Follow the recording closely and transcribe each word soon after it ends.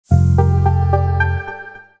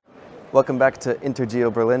Welcome back to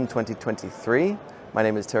InterGEO Berlin 2023. My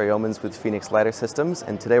name is Terry Omans with Phoenix LiDAR Systems,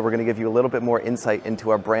 and today we're going to give you a little bit more insight into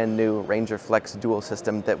our brand new RANGER-FLEX dual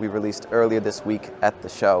system that we released earlier this week at the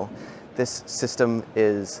show. This system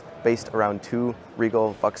is based around two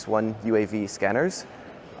Regal VUX1 UAV scanners,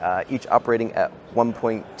 each operating at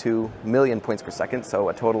 1.2 million points per second, so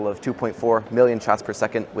a total of 2.4 million shots per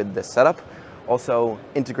second with this setup. Also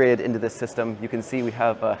integrated into this system, you can see we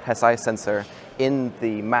have a HESI sensor in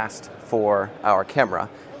the mast for our camera.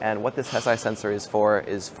 And what this HESI sensor is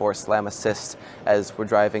for slam assist as we're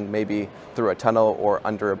driving maybe through a tunnel or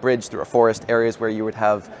under a bridge, through a forest, areas where you would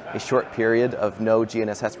have a short period of no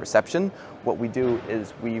GNSS reception. What we do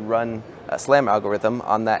is we run a slam algorithm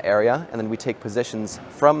on that area, and then we take positions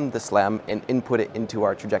from the slam and input it into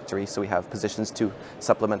our trajectory, so we have positions to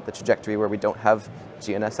supplement the trajectory where we don't have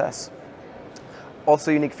GNSS.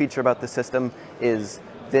 Also, a unique feature about this system is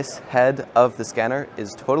this head of the scanner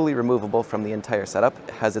is totally removable from the entire setup.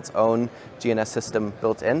 It has its own GNSS system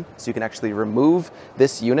built in, so you can actually remove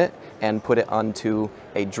this unit and put it onto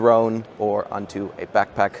a drone or onto a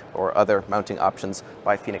backpack or other mounting options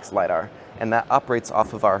by Phoenix LiDAR. And that operates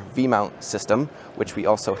off of our V-mount system, which we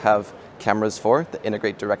also have cameras for that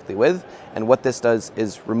integrate directly with. And what this does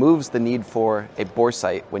is removes the need for a bore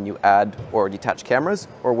sight when you add or detach cameras,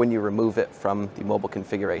 or when you remove it from the mobile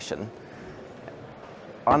configuration.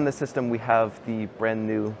 On the system, we have the brand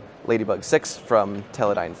new Ladybug 6 from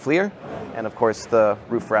Teledyne FLIR, and of course the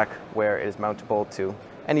roof rack where it is mountable to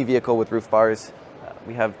any vehicle with roof bars.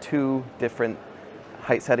 We have two different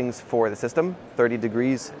height settings for the system, 30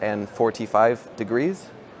 degrees and 45 degrees,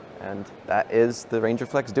 and that is the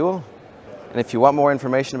RANGER-FLEX Dual. And if you want more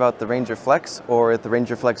information about the RANGER-FLEX or the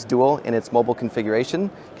RANGER-FLEX Dual in its mobile configuration, you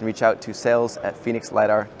can reach out to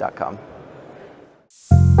sales@phoenixlidar.com.